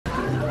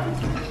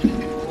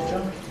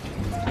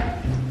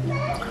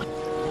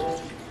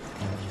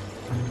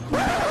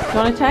You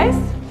want a taste?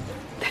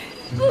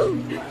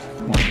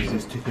 What is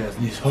this,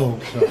 2000 years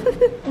old? So. Good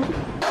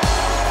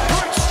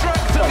strength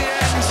at the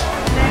end.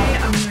 Today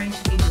I'm going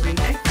to be doing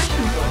a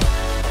fashion vlog.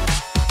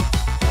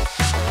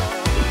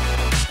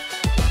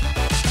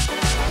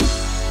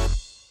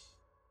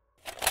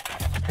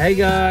 Hey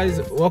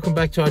guys, welcome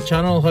back to our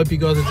channel. Hope you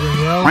guys are doing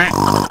well.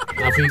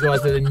 For you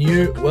guys that are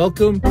new,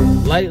 welcome.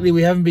 Lately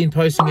we haven't been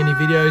posting any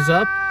videos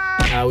up.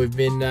 We've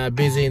been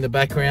busy in the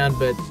background,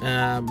 but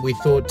we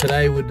thought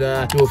today we'd do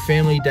a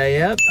family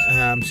day out.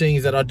 Seeing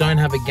as that I don't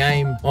have a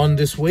game on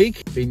this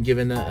week, been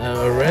given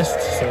a rest,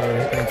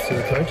 so thanks to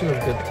the coaches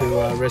I've got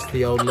to rest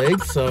the old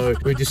legs. So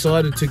we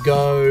decided to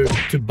go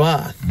to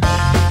Bath.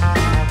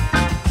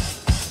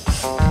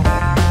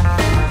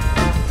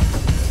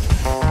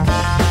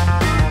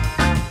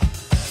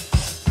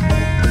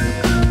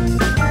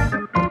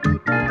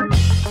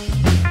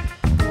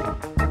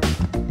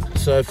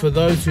 So for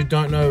those who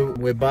don't know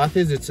where Bath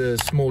is, it's a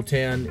small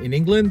town in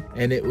England,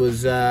 and it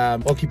was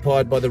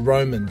occupied by the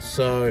Romans.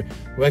 So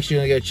we're actually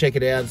going to go check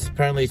it out.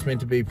 Apparently it's meant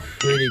to be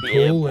pretty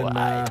cool,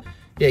 and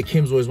yeah,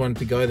 Kim's always wanted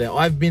to go there.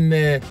 I've been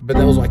there, but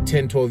that was like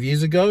 10-12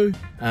 years ago.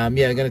 Yeah, I'm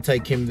going to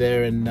take Kim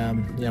there, and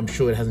yeah, I'm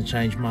sure it hasn't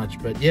changed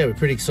much, but yeah, we're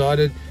pretty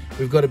excited.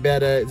 We've got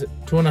about a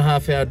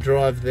 2.5 hour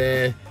drive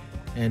there,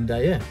 and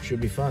yeah,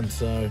 should be fun.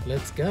 So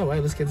let's go.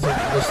 Hey, let's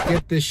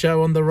get this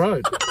show on the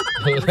road.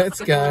 Let's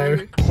go.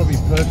 Probably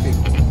perfect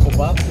for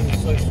Bath because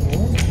it's so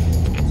small.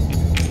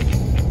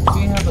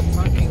 See how the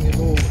parking is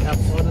all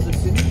outside of the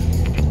city?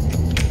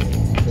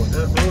 For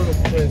that royal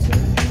person.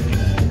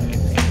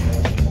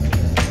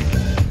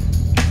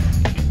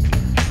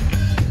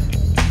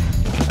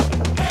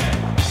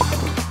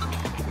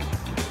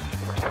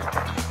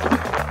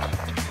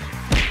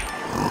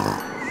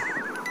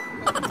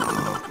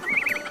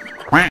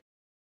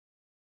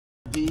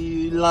 Do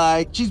you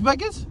like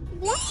cheeseburgers?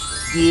 Yeah.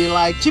 Do you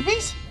like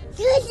chippies?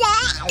 Do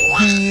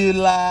you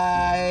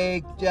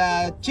like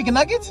chicken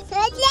nuggets? Do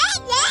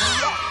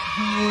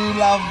you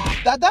love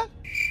Dada?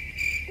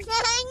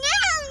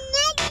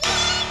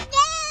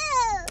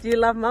 Do you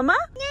love Mama?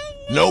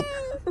 Nope.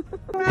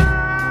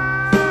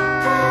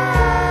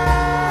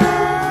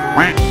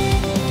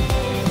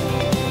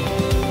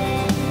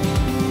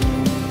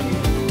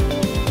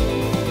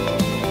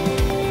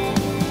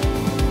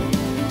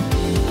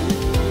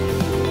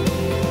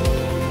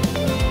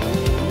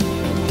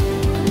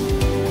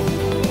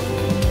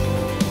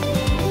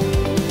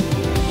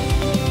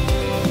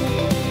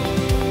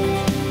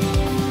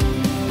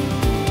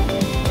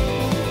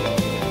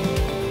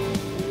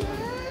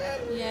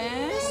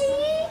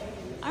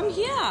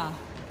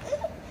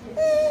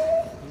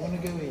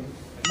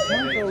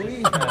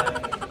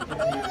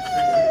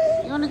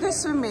 You want to go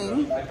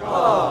swimming?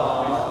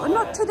 Oh.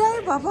 Not today,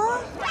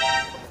 Baba.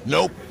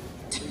 Nope.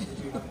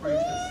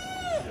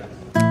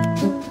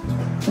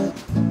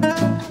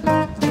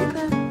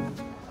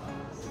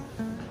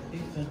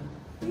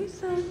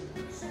 Ethan.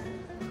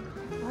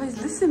 Oh, he's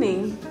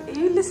listening. Are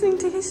you listening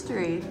to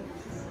history?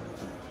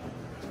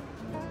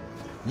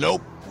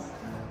 Nope.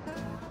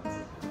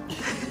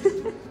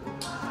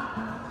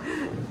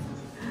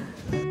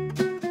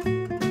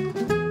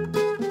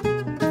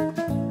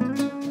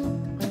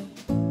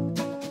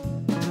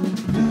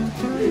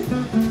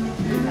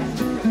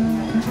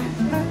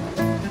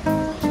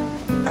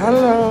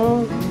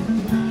 Hello.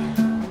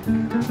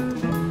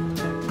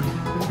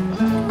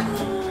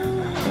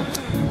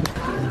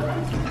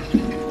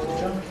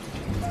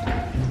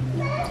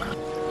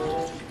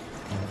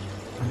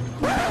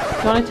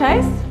 You want a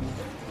taste?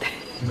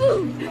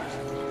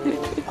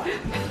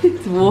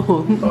 It's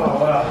warm. Oh,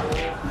 wow.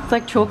 It's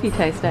like chalky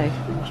taste, eh?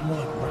 It's more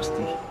like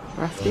rusty.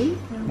 Rusty?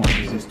 What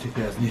is this,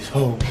 2000 years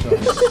old? So. Want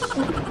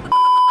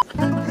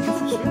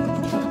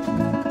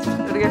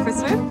to go for a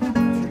swim?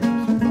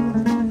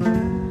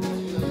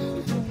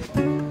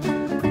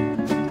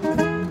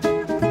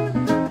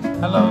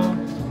 Hello,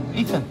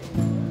 Ethan.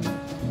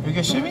 You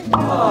go swimming? Hey,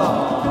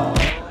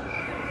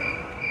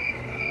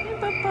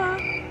 Papa.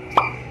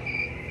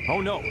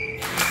 Oh no.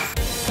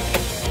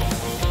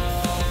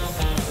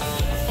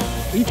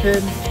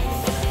 Ethan.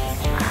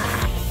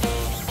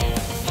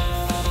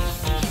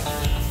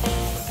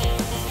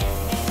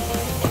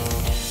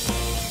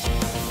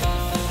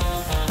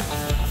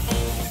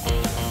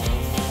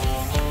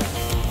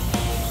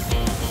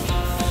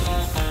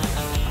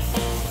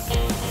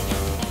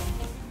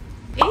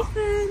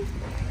 Ethan.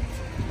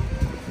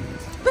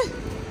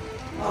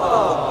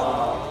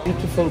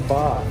 Beautiful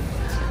bar.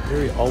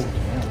 Very old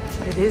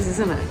town. It is,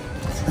 isn't it?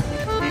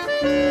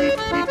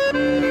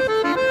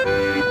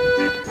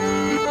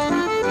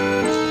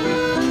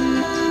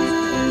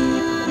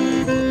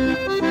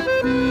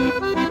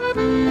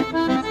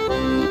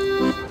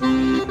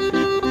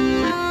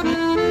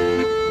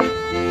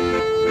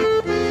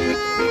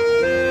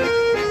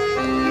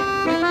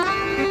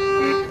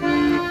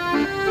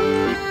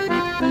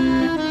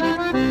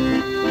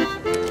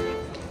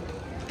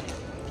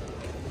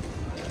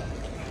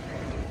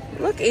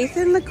 Look,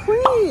 Ethan, the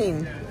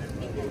Queen.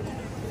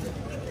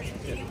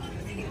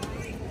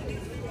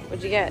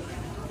 What'd you get?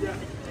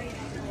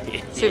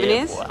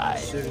 Souvenirs?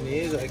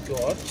 Souvenirs I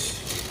got.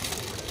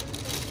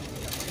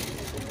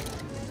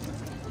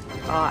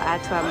 Oh,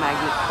 add to our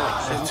magnet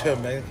collection. To our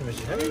magnet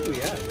collection. How many do we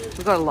have?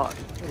 We've got a lot.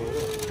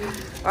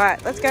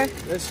 Alright, let's go.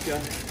 Let's go.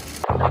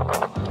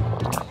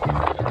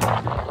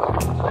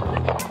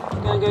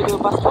 You gonna go do a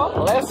bus tour?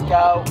 Let's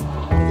go.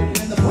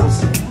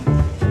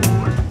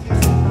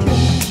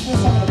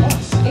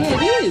 Yeah,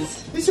 it is.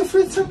 Is your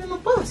friend sitting in the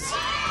bus?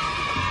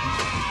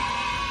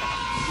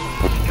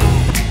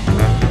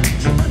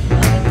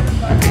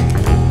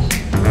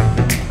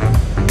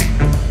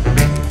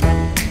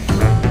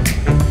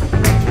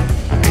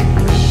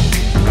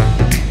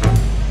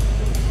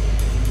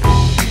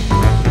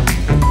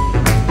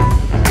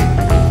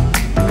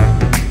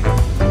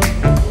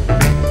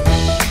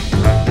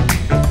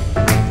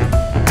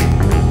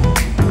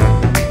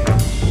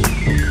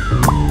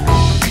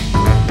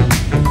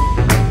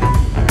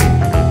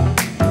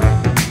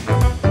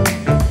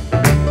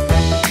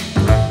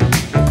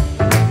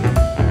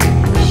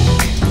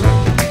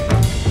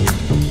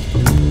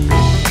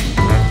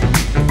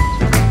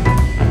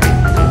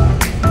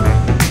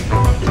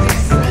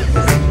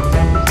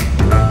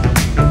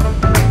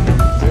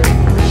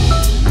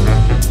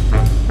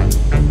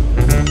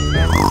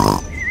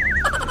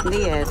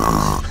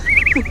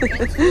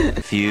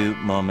 Few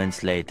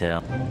moments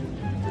later.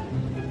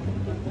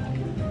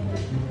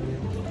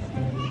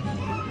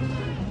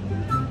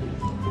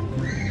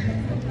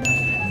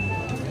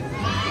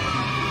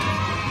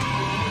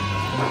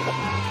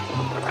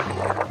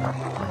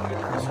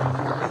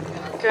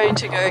 Going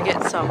to go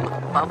get some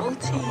bubble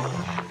tea.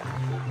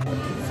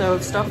 So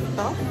we've stopped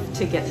off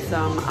to get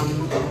some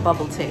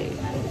bubble tea.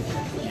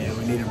 Yeah,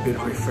 we need a bit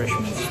of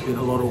refreshment. It's been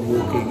a lot of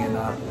walking and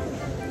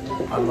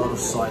a lot of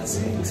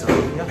sightseeing, so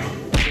yeah.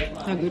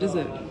 How good is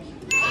it?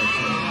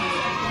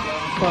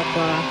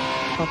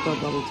 Proper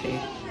bubble tea.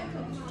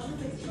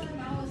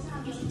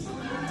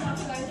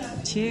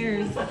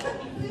 Cheers.